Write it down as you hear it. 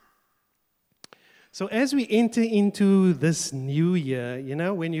So as we enter into this new year,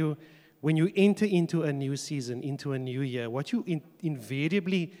 when you enter into a new season, into a new year, what you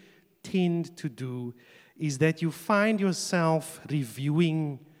invariably tend to do is that you find yourself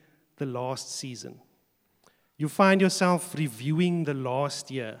reviewing the last season. You find yourself reviewing the last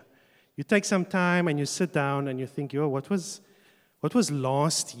year. You take some time and you sit down and you think, what was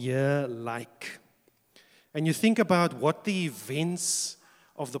last year like? And you think about what the events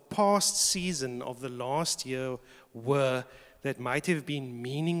of the past season of the last year were that might have been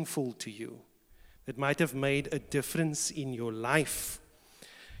meaningful to you, that might have made a difference in your life.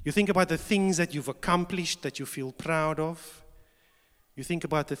 You think about the things that you've accomplished that you feel proud of. You think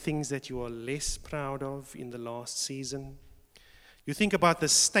about the things that you are less proud of in the last season. You think about the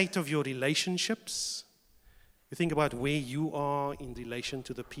state of your relationships. You think about where you are in relation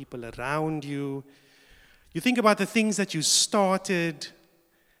to the people around you. You think about the things that you started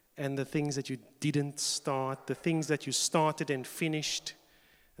and the things that you didn't start, the things that you started and finished,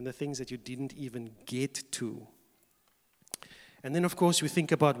 and the things that you didn't even get to. And then, of course, we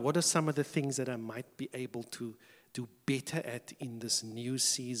think about what are some of the things that I might be able to do better at in this new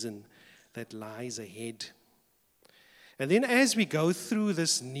season that lies ahead. And then as we go through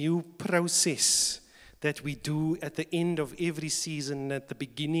this new process that we do at the end of every season, at the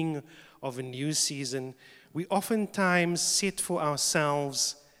beginning of a new season, we oftentimes set for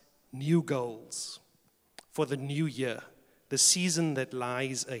ourselves new goals for the new year, the season that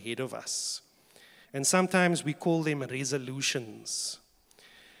lies ahead of us. And sometimes we call them resolutions.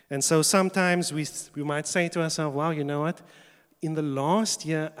 And so sometimes we might say to ourselves, wow, you know what? In the last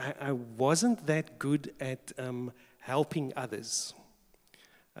year, I wasn't that good at helping others.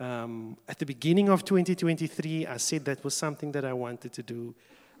 At the beginning of 2023, I said that was something that I wanted to do.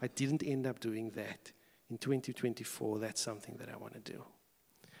 I didn't end up doing that. In 2024, that's something that I want to do.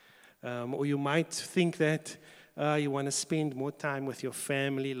 Or you might think that you want to spend more time with your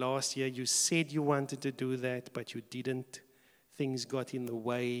family. Last year, you said you wanted to do that, but you didn't. Things got in the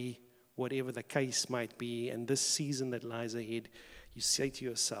way, whatever the case might be. And this season that lies ahead, you say to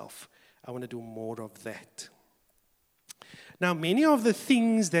yourself, I want to do more of that. Now, many of the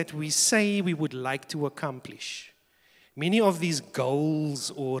things that we say we would like to accomplish, many of these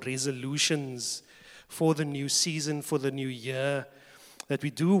goals or resolutions for the new season, for the new year, that we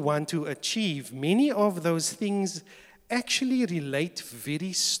do want to achieve, many of those things actually relate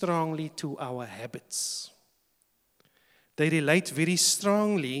very strongly to our habits. They relate very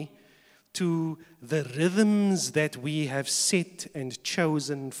strongly to the rhythms that we have set and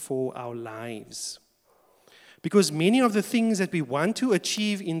chosen for our lives. Because many of the things that we want to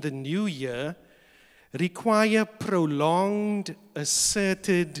achieve in the new year require prolonged,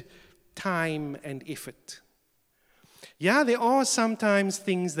 asserted time and effort. Yeah, there are sometimes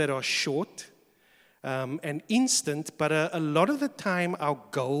things that are short and instant, but a lot of the time our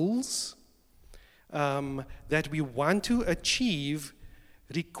goals that we want to achieve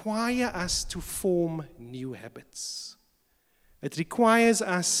require us to form new habits. It requires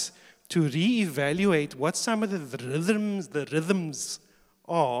us to reevaluate what some of the rhythms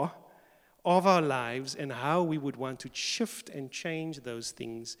are of our lives and how we would want to shift and change those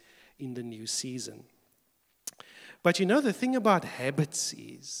things in the new season. But the thing about habits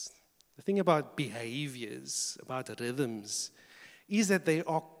is, the thing about behaviors, about rhythms, is that they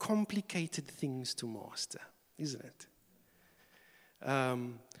are complicated things to master, isn't it?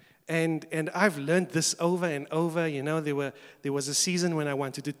 And I've learned this over and over. There was a season when I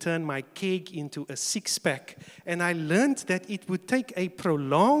wanted to turn my keg into a six-pack, and I learned that it would take a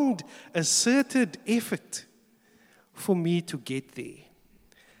prolonged, asserted effort for me to get there.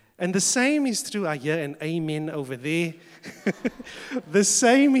 And the same is true, I hear an amen over there. The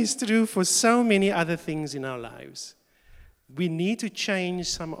same is true for so many other things in our lives. We need to change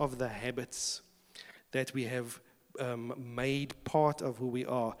some of the habits that we have made part of who we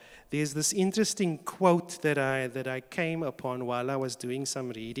are. There's this interesting quote that I came upon while I was doing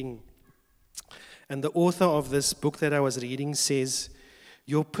some reading. And the author of this book that I was reading says,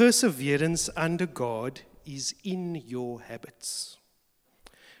 "Your perseverance under God is in your habits.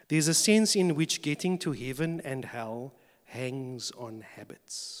 There's a sense in which getting to heaven and hell hangs on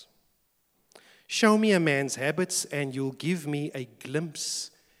habits. Show me a man's habits and you'll give me a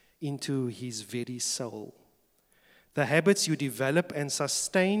glimpse into his very soul. The habits you develop and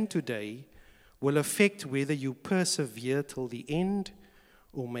sustain today will affect whether you persevere till the end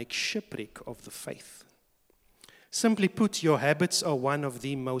or make shipwreck of the faith. Simply put, your habits are one of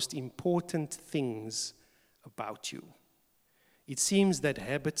the most important things about you. It seems that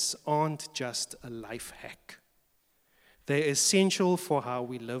habits aren't just a life hack. They're essential for how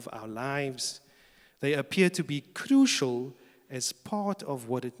we live our lives. They appear to be crucial as part of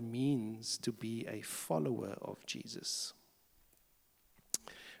what it means to be a follower of Jesus.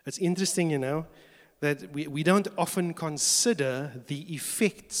 It's interesting, that we don't often consider the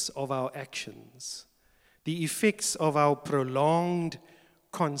effects of our actions, the effects of our prolonged,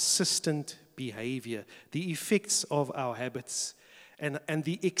 consistent behavior, the effects of our habits, and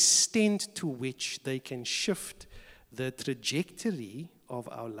the extent to which they can shift the trajectory of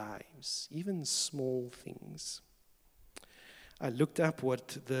our lives, even small things. I looked up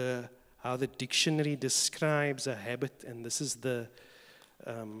how the dictionary describes a habit, and this is the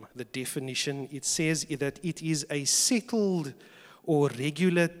definition. It says that it is a settled or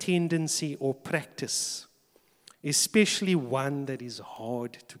regular tendency or practice, especially one that is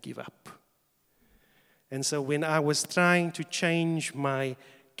hard to give up. And so when I was trying to change my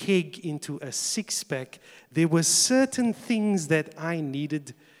keg into a six-pack, there were certain things that I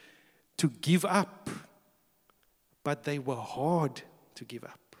needed to give up, but they were hard to give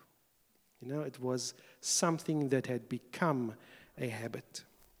up. It was something that had become a habit.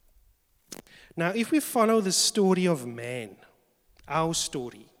 Now, if we follow the story of man, our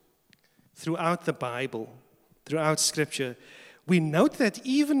story, throughout the Bible, throughout Scripture, we note that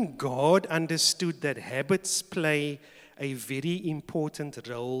even God understood that habits play a very important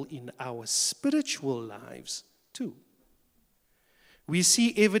role in our spiritual lives too. We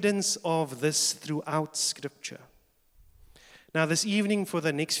see evidence of this throughout Scripture. Now, this evening, for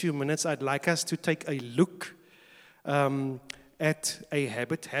the next few minutes, I'd like us to take a look at a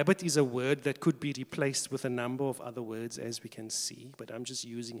habit. Habit is a word that could be replaced with a number of other words, as we can see, but I'm just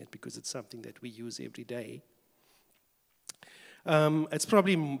using it because it's something that we use every day. It's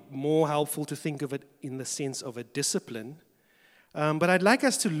probably more helpful to think of it in the sense of a discipline. But I'd like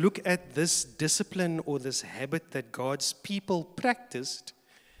us to look at this discipline or this habit that God's people practiced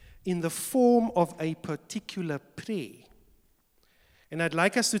in the form of a particular prayer. And I'd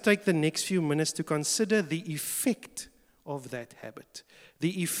like us to take the next few minutes to consider the effect of that habit,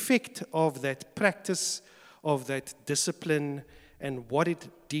 the effect of that practice, of that discipline, and what it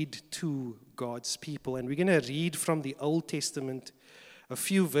did to God's people. And we're going to read from the Old Testament a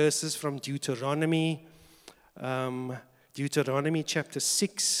few verses from Deuteronomy chapter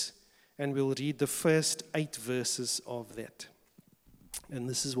 6, and we'll read the first 8 verses of that. And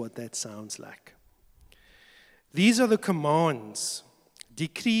this is what that sounds like. These are the commands,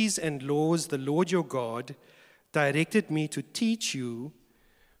 decrees, and laws the Lord your God directed me to teach you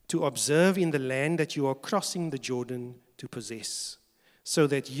to observe in the land that you are crossing the Jordan to possess, so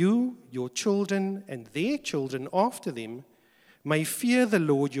that you, your children, and their children after them may fear the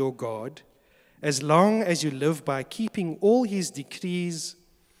Lord your God, as long as you live by keeping all his decrees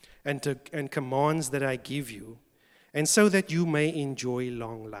and commands that I give you, and so that you may enjoy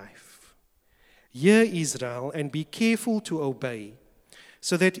long life. Hear, Israel, and be careful to obey,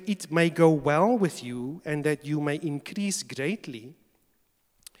 so that it may go well with you, and that you may increase greatly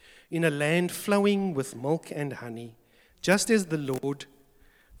in a land flowing with milk and honey, just as the Lord,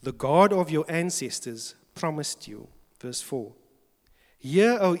 the God of your ancestors, promised you. Verse 4.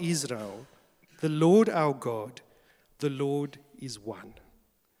 Hear, O Israel, the Lord our God, the Lord is one.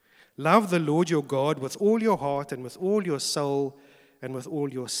 Love the Lord your God with all your heart and with all your soul and with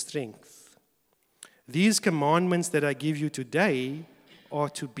all your strength. These commandments that I give you today are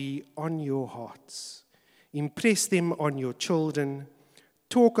to be on your hearts. Impress them on your children.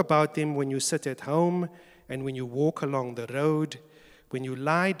 Talk about them when you sit at home and when you walk along the road, when you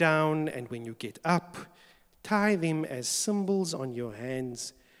lie down and when you get up. Tie them as symbols on your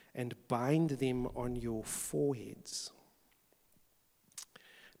hands and bind them on your foreheads.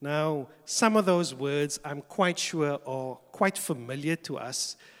 Now, some of those words I'm quite sure are quite familiar to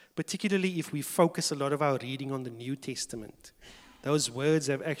us, particularly if we focus a lot of our reading on the New Testament. Those words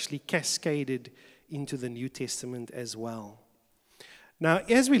have actually cascaded into the New Testament as well. Now,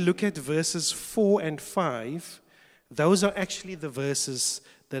 as we look at verses 4 and 5, those are actually the verses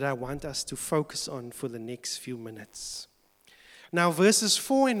that I want us to focus on for the next few minutes. Now, verses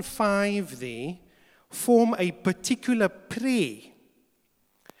 4 and 5 there form a particular prayer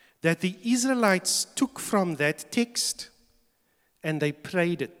that the Israelites took from that text and they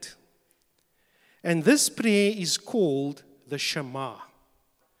prayed it. And this prayer is called the Shema.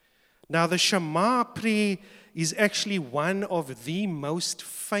 Now, the Shema prayer is actually one of the most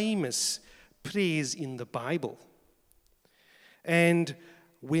famous prayers in the Bible. And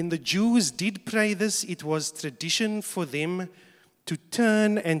when the Jews did pray this, it was tradition for them to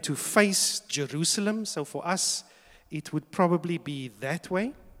turn and to face Jerusalem. So for us, it would probably be that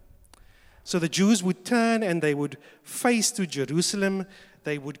way. So the Jews would turn and they would face to Jerusalem.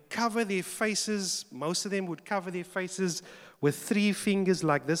 they would cover their faces. Most of them would cover their faces with 3 fingers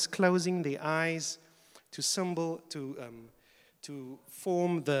like this, closing their eyes to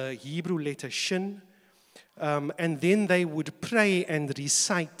form the Hebrew letter Shin. And then they would pray and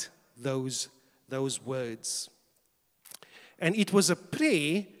recite those words. And it was a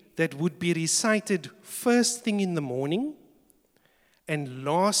prayer that would be recited first thing in the morning and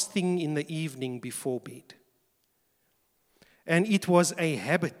last thing in the evening before bed. And it was a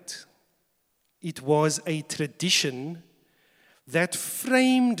habit, it was a tradition that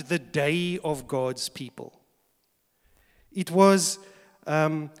framed the day of God's people. It was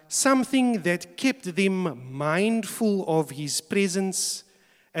something that kept them mindful of His presence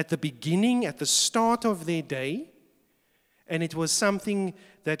at the beginning, at the start of their day, and it was something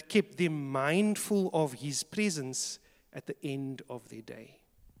that kept them mindful of His presence at the end of their day.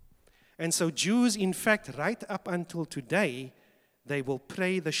 And so Jews, in fact, right up until today, they will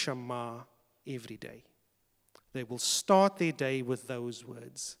pray the Shema every day. They will start their day with those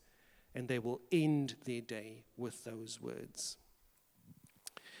words, and they will end their day with those words.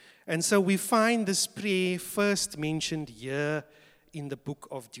 And so we find this prayer first mentioned here in the book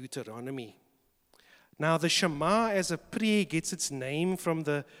of Deuteronomy. Now, the Shema as a prayer gets its name from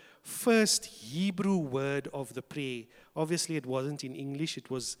the first Hebrew word of the prayer. Obviously, it wasn't in English, it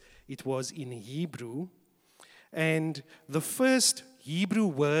was in Hebrew. And the first Hebrew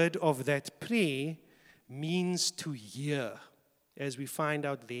word of that prayer means to hear, as we find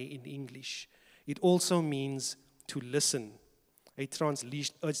out there in English. It also means to listen, a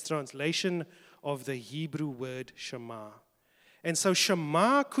translation of the Hebrew word Shema. And so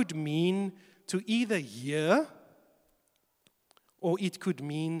Shema could mean to either hear or it could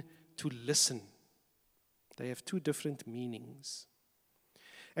mean to listen. They have 2 different meanings.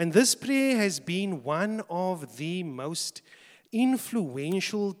 And this prayer has been one of the most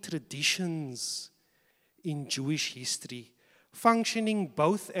influential traditions in Jewish history, functioning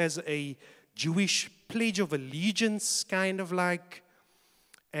both as a Jewish pledge of allegiance, kind of like,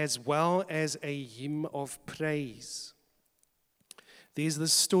 as well as a hymn of praise. There's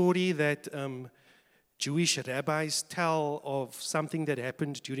this story that Jewish rabbis tell of something that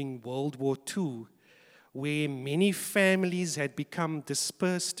happened during World War II, where many families had become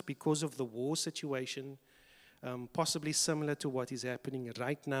dispersed because of the war situation, possibly similar to what is happening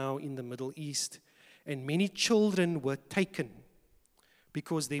right now in the Middle East. And many children were taken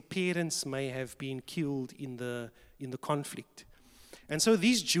because their parents may have been killed in the conflict. And so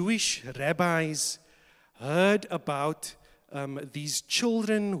these Jewish rabbis heard about these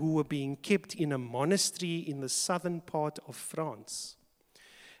children who were being kept in a monastery in the southern part of France.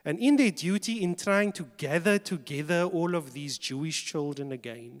 And in their duty in trying to gather together all of these Jewish children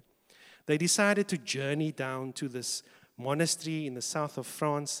again, they decided to journey down to this monastery in the south of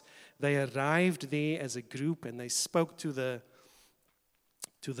France. They arrived there as a group and they spoke to the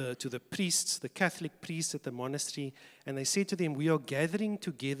priests, the Catholic priests at the monastery, and they said to them, "We are gathering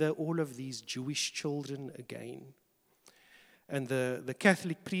together all of these Jewish children again." And the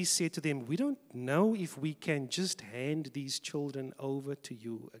Catholic priest said to them, "We don't know if we can just hand these children over to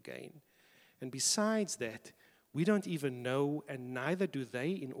you again. And besides that, we don't even know, and neither do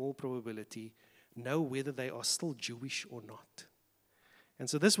they in all probability, know whether they are still Jewish or not." And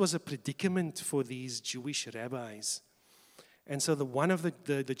so this was a predicament for these Jewish rabbis. And so one of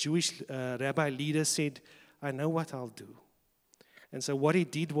the Jewish rabbi leaders said, "I know what I'll do." And so what he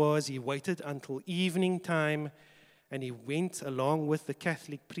did was he waited until evening time and he went along with the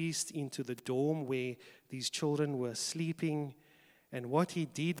Catholic priest into the dorm where these children were sleeping. And what he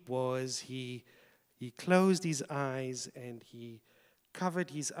did was he closed his eyes and he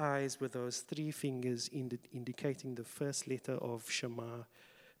covered his eyes with those 3 fingers indicating the first letter of Shema,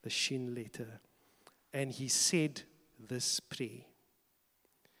 the Shin letter. And he said this prayer.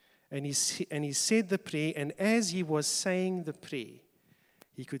 And he said the prayer, and as he was saying the prayer,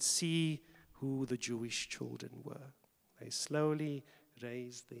 he could see who the Jewish children were. They slowly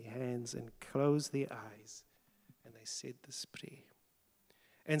raised their hands and closed their eyes, and they said this prayer.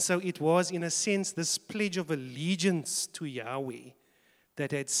 And so it was, in a sense, this pledge of allegiance to Yahweh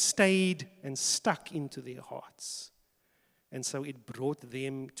that had stayed and stuck into their hearts. And so it brought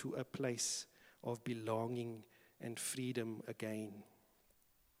them to a place of belonging and freedom again.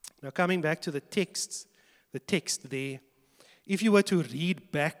 Now, coming back to the text there, if you were to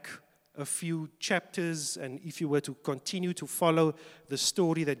read back a few chapters and if you were to continue to follow the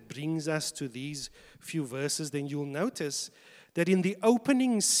story that brings us to these few verses, then you'll notice that in the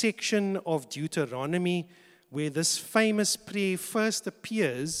opening section of Deuteronomy, where this famous prayer first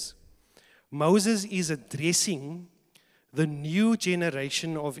appears, Moses is addressing the new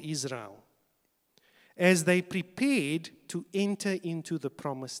generation of Israel as they prepared to enter into the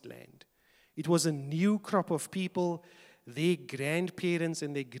promised land. It was a new crop of people. Their grandparents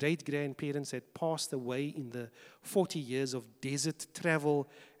and their great-grandparents had passed away in the 40 years of desert travel.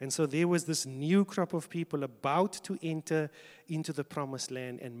 And so there was this new crop of people about to enter into the promised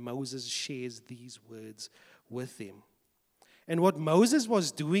land, and Moses shares these words with them. And what Moses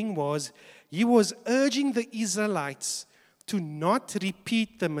was doing was, he was urging the Israelites to not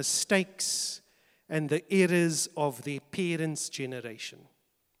repeat the mistakes and the errors of their parents' generation.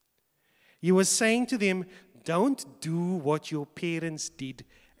 He was saying to them, don't do what your parents did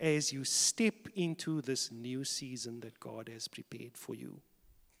as you step into this new season that God has prepared for you.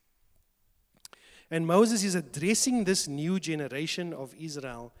 And Moses is addressing this new generation of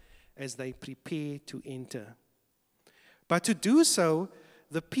Israel as they prepare to enter. But to do so,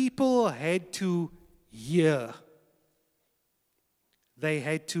 the people had to hear. They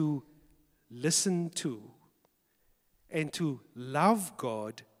had to listen to and to love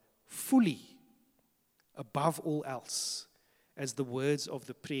God fully, above all else, as the words of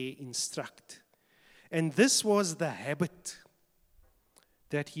the prayer instruct. And this was the habit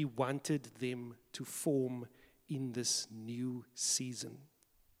that he wanted them to form in this new season.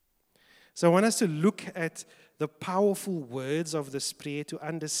 So I want us to look at the powerful words of this prayer to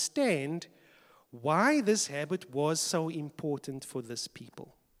understand why this habit was so important for this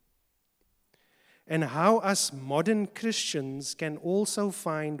people, and how us modern Christians can also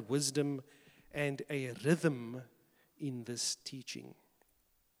find wisdom and a rhythm in this teaching.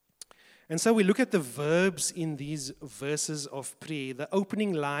 And so we look at the verbs in these verses of prayer. The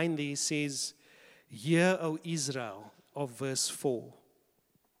opening line there says, "Hear, O Israel," of verse 4.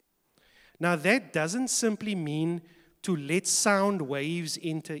 Now that doesn't simply mean to let sound waves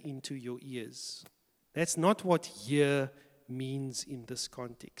enter into your ears. That's not what hear means in this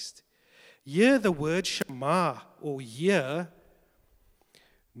context. Here the word shema, or hear,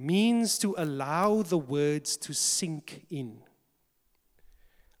 means to allow the words to sink in.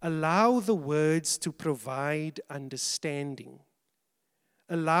 Allow the words to provide understanding.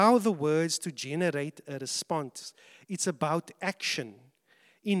 Allow the words to generate a response. It's about action.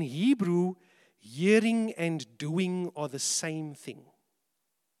 In Hebrew, hearing and doing are the same thing.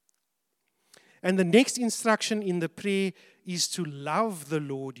 And the next instruction in the prayer is to love the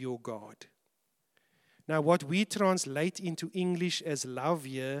Lord your God. Now, what we translate into English as love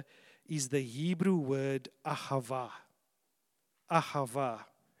here is the Hebrew word ahava. Ahava.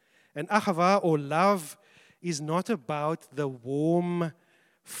 And ahava, or love, is not about the warm,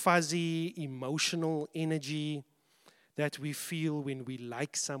 fuzzy, emotional energy that we feel when we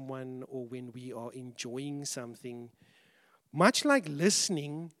like someone or when we are enjoying something. Much like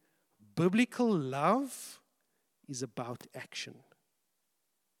listening, biblical love is about action.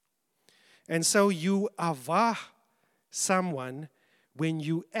 And so you avah someone when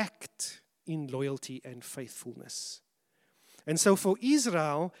you act in loyalty and faithfulness. And so for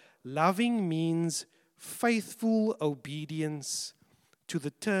Israel, loving means faithful obedience to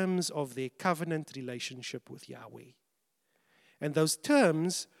the terms of their covenant relationship with Yahweh. And those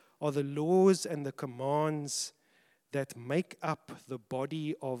terms are the laws and the commands that make up the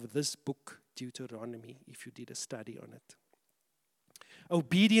body of this book, Deuteronomy, if you did a study on it.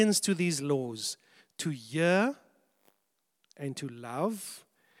 Obedience to these laws, to hear and to love,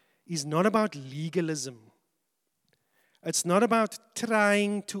 is not about legalism. It's not about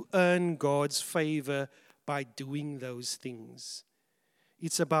trying to earn God's favor by doing those things.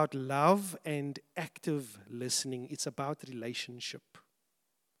 It's about love and active listening. It's about relationship.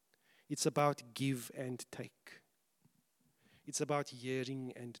 It's about give and take. It's about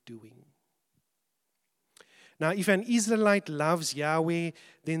hearing and doing. Now, if an Israelite loves Yahweh,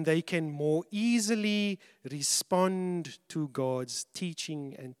 then they can more easily respond to God's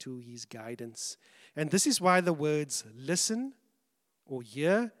teaching and to His guidance. And this is why the words listen or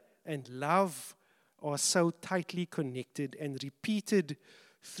hear and love are so tightly connected and repeated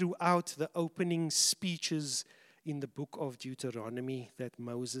throughout the opening speeches in the book of Deuteronomy that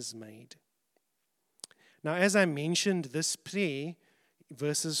Moses made. Now, as I mentioned, this prayer,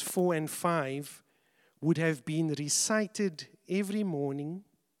 verses 4 and 5, would have been recited every morning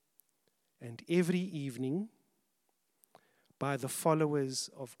and every evening by the followers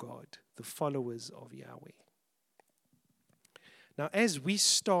of God, the followers of Yahweh. Now, as we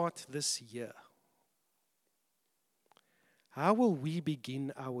start this year, how will we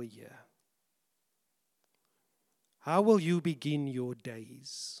begin our year? How will you begin your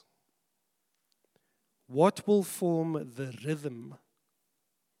days? What will form the rhythm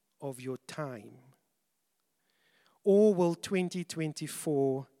of your time? Or will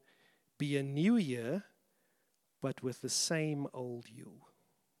 2024 be a new year, but with the same old you?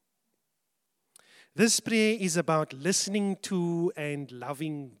 This prayer is about listening to and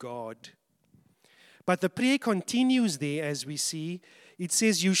loving God. But the prayer continues there, as we see. It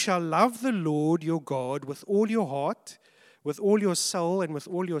says, you shall love the Lord your God with all your heart, with all your soul, and with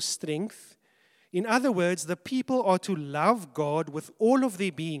all your strength. In other words, the people are to love God with all of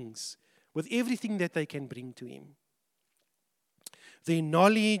their beings, with everything that they can bring to Him. Their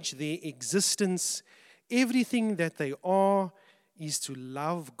knowledge, their existence, everything that they are is to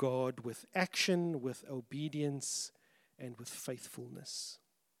love God with action, with obedience, and with faithfulness.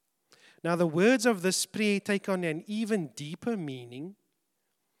 Now, the words of this prayer take on an even deeper meaning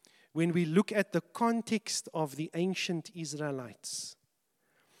when we look at the context of the ancient Israelites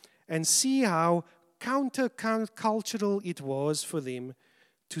and see how countercultural it was for them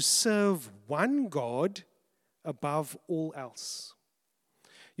to serve one God above all else.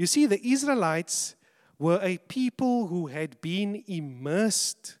 You see, the Israelites were a people who had been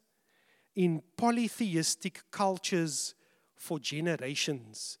immersed in polytheistic cultures for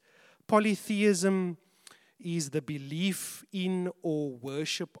generations. Polytheism is the belief in or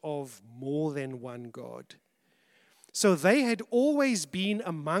worship of more than one God. So they had always been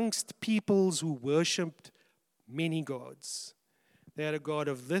amongst peoples who worshipped many gods. They had a god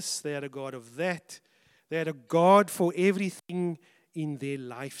of this, they had a god of that. They had a god for everything in their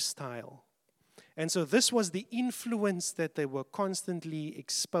lifestyle. And so this was the influence that they were constantly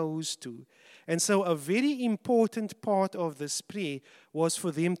exposed to. And so a very important part of this prayer was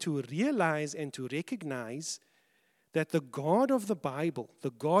for them to realize and to recognize that the God of the Bible,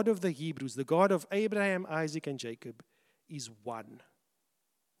 the God of the Hebrews, the God of Abraham, Isaac, and Jacob is one,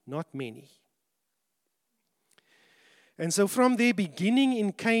 not many. And so from their beginning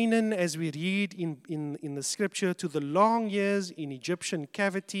in Canaan, as we read in the scripture, to the long years in Egyptian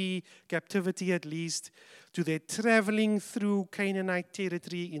captivity at least, to their traveling through Canaanite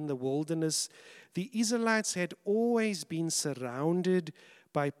territory in the wilderness, the Israelites had always been surrounded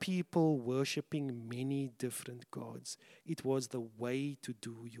by people worshiping many different gods. It was the way to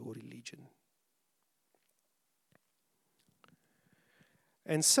do your religion.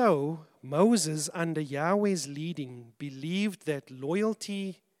 And so, Moses, under Yahweh's leading, believed that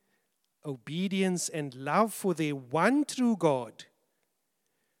loyalty, obedience, and love for their one true God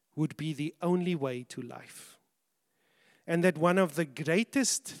would be the only way to life. And that one of the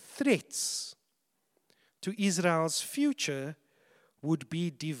greatest threats to Israel's future would be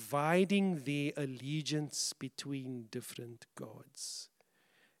dividing their allegiance between different gods.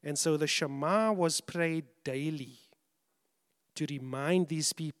 And so the Shema was prayed daily to remind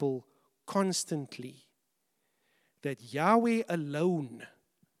these people constantly that Yahweh alone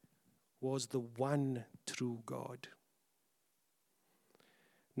was the one true God.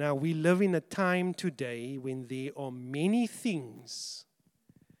 Now, we live in a time today when there are many things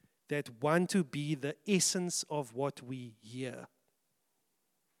that want to be the essence of what we hear,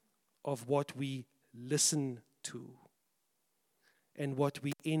 of what we listen to, and what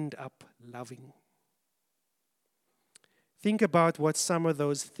we end up loving. Think about what some of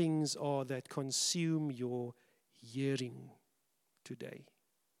those things are that consume your hearing today.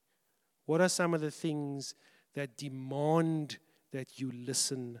 What are some of the things that demand that you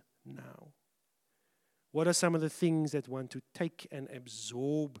listen now? What are some of the things that want to take and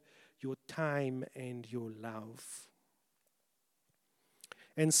absorb your time and your love?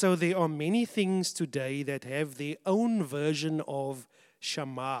 And so there are many things today that have their own version of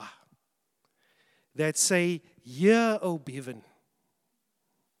Shema, that say, "Hear, O Bevan,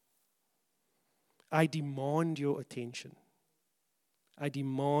 I demand your attention. I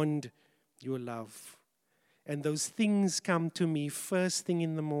demand your love." And those things come to me first thing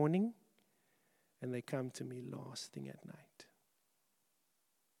in the morning, and they come to me last thing at night.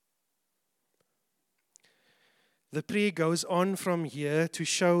 The prayer goes on from here to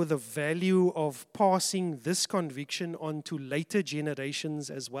show the value of passing this conviction on to later generations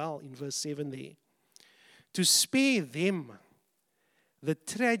as well, in verse 7 there. To spare them the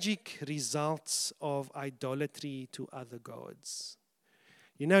tragic results of idolatry to other gods.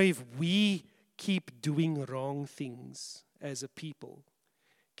 You know, if we keep doing wrong things as a people,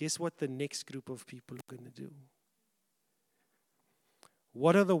 guess what the next group of people are going to do?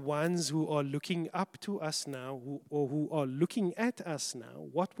 What are the ones who are looking up to us now, who are looking at us now?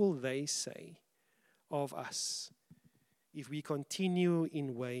 What will they say of us if we continue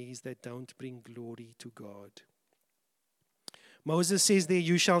in ways that don't bring glory to God? Moses says there,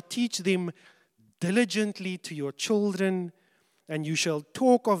 "You shall teach them diligently to your children, and you shall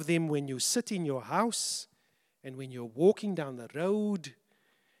talk of them when you sit in your house, and when you're walking down the road,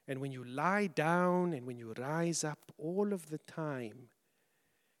 and when you lie down, and when you rise up, all of the time,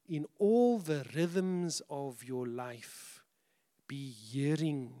 in all the rhythms of your life, be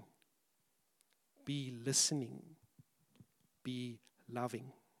hearing, be listening, be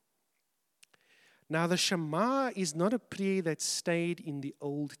loving. Now, the Shema is not a prayer that stayed in the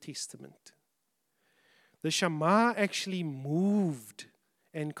Old Testament. The Shema actually moved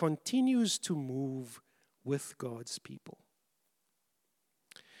and continues to move with God's people.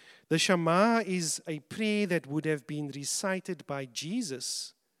 The Shema is a prayer that would have been recited by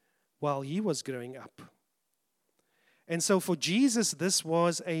Jesus while he was growing up. And so for Jesus, this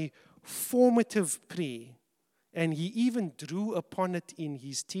was a formative prayer, and he even drew upon it in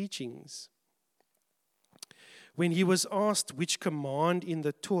his teachings. When he was asked which command in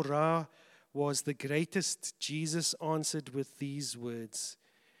the Torah was the greatest, Jesus answered with these words.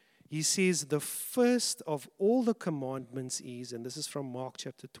 He says, the first of all the commandments is, and this is from Mark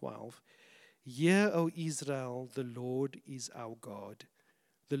chapter 12, Hear, O Israel, the Lord is our God.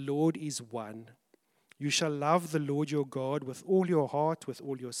 The Lord is one. You shall love the Lord your God with all your heart, with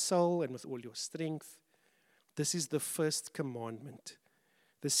all your soul, and with all your strength. This is the first commandment.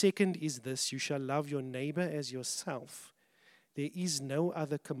 The second is this, you shall love your neighbor as yourself. There is no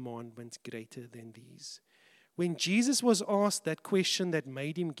other commandment greater than these. When Jesus was asked that question that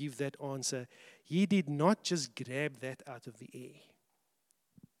made him give that answer, he did not just grab that out of the air.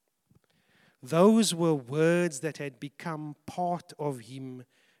 Those were words that had become part of him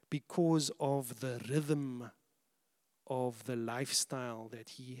because of the rhythm of the lifestyle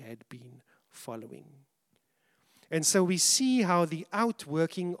that he had been following. And so we see how the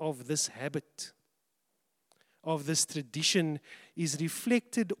outworking of this habit, of this tradition, is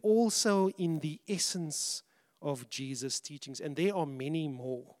reflected also in the essence of Jesus' teachings. And there are many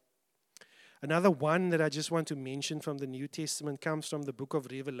more. Another one that I just want to mention from the New Testament comes from the book of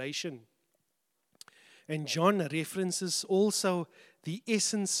Revelation. And John references also the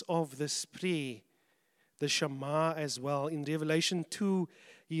essence of this prayer, the Shema as well. In Revelation 2,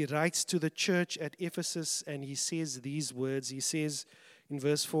 he writes to the church at Ephesus and he says these words. He says in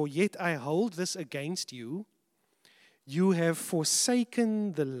verse 4, Yet I hold this against you. You have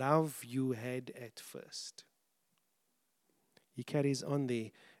forsaken the love you had at first. He carries on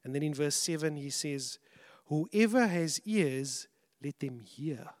there. And then in verse 7, he says, Whoever has ears, let them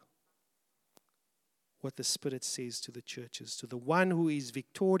hear what the Spirit says to the churches. To the one who is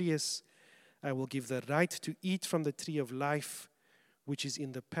victorious, I will give the right to eat from the tree of life, which is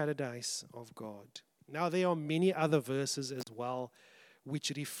in the paradise of God. Now, there are many other verses as well,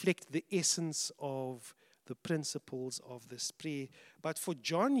 which reflect the essence of the principles of this prayer. But for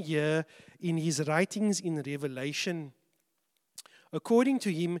John here, in his writings in Revelation, according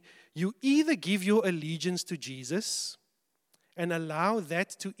to him, you either give your allegiance to Jesus and allow that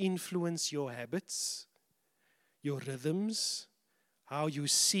to influence your habits, your rhythms, how you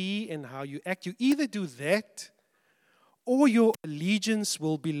see and how you act. You either do that, or your allegiance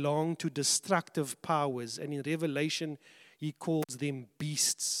will belong to destructive powers. And in Revelation, he calls them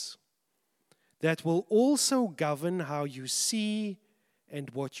beasts that will also govern how you see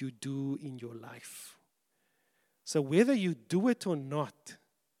and what you do in your life. So whether you do it or not,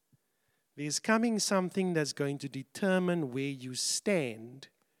 there's coming something that's going to determine where you stand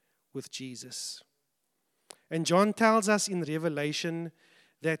with Jesus. And John tells us in Revelation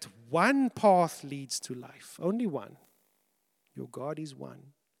that one path leads to life, only one. Your God is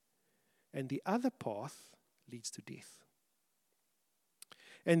one. And the other path leads to death.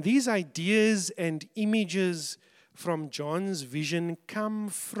 And these ideas and images from John's vision come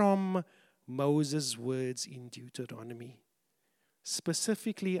from Moses' words in Deuteronomy.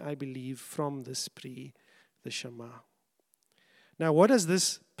 Specifically, I believe, from this prayer, the Shema. Now, what does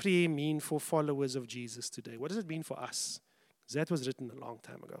this prayer mean for followers of Jesus today? What does it mean for us? Because that was written a long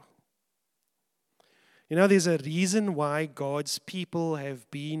time ago. You know, there's a reason why God's people have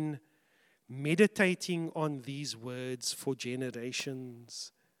been meditating on these words for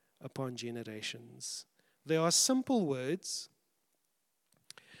generations upon generations. They are simple words,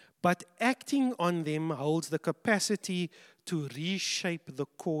 but acting on them holds the capacity to reshape the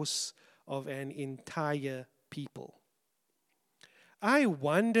course of an entire people. I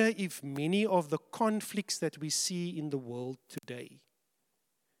wonder if many of the conflicts that we see in the world today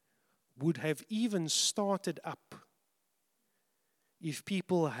would have even started up if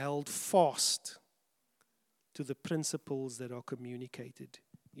people held fast to the principles that are communicated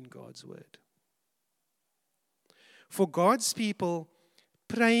in God's word. For God's people,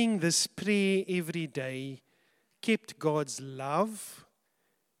 praying this prayer every day kept God's love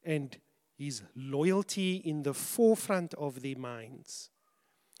and His loyalty in the forefront of their minds.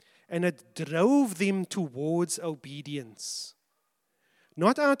 And it drove them towards obedience.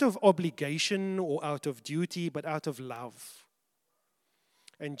 Not out of obligation or out of duty, but out of love.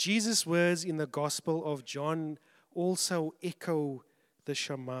 And Jesus' words in the Gospel of John also echo the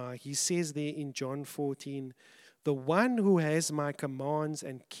Shema. He says there in John 14, the one who has my commands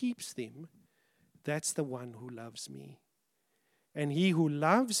and keeps them, that's the one who loves me. And he who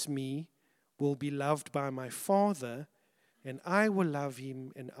loves me will be loved by my Father, and I will love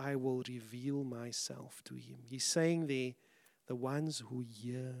him and I will reveal myself to him. He's saying there, the ones who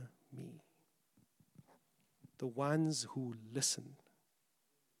hear me, the ones who listen,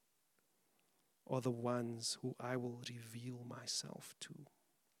 are the ones who I will reveal myself to.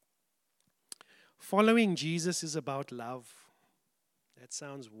 Following Jesus is about love. That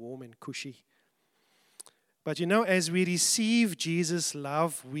sounds warm and cushy. But as we receive Jesus'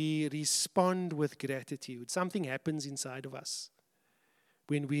 love, we respond with gratitude. Something happens inside of us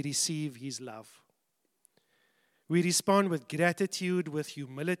when we receive his love. We respond with gratitude, with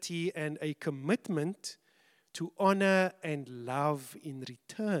humility, and a commitment to honor and love in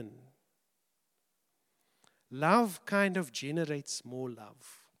return. Love kind of generates more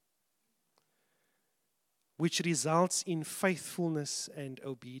love, which results in faithfulness and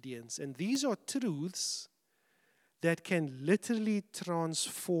obedience. And these are truths that can literally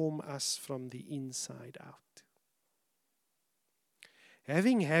transform us from the inside out.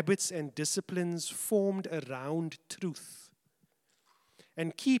 Having habits and disciplines formed around truth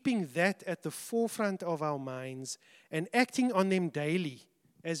and keeping that at the forefront of our minds and acting on them daily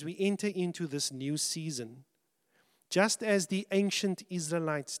as we enter into this new season, just as the ancient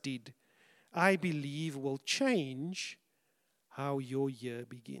Israelites did, I believe will change how your year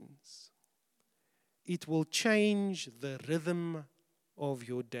begins. It will change the rhythm of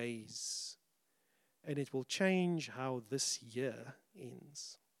your days. And it will change how this year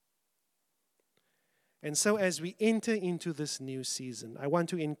ends. And so as we enter into this new season, I want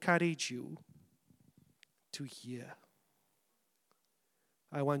to encourage you to hear.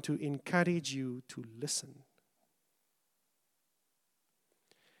 I want to encourage you to listen.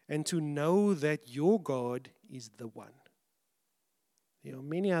 And to know that your God is the one. There are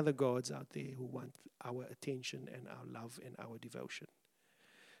many other gods out there who want our attention and our love and our devotion.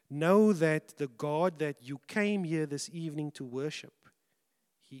 Know that the God that you came here this evening to worship,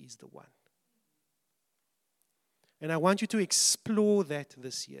 he is the one. And I want you to explore that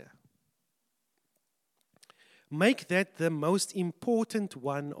this year. Make that the most important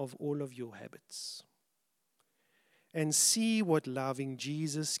one of all of your habits. And see what loving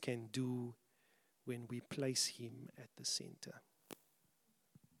Jesus can do when we place him at the center.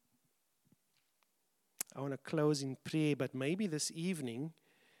 I want to close in prayer, but maybe this evening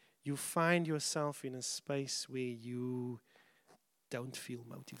you find yourself in a space where you don't feel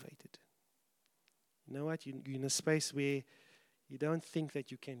motivated. You know what? You're in a space where you don't think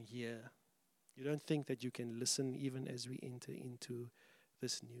that you can hear. You don't think that you can listen even as we enter into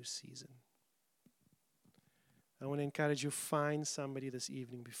this new season. I want to encourage you, find somebody this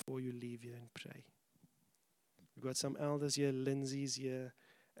evening before you leave here and pray. We've got some elders here, Lindsay's here,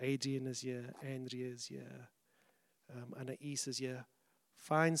 Adrian is here, Andrea is here, Anais is here.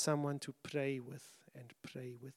 Find someone to pray with and pray with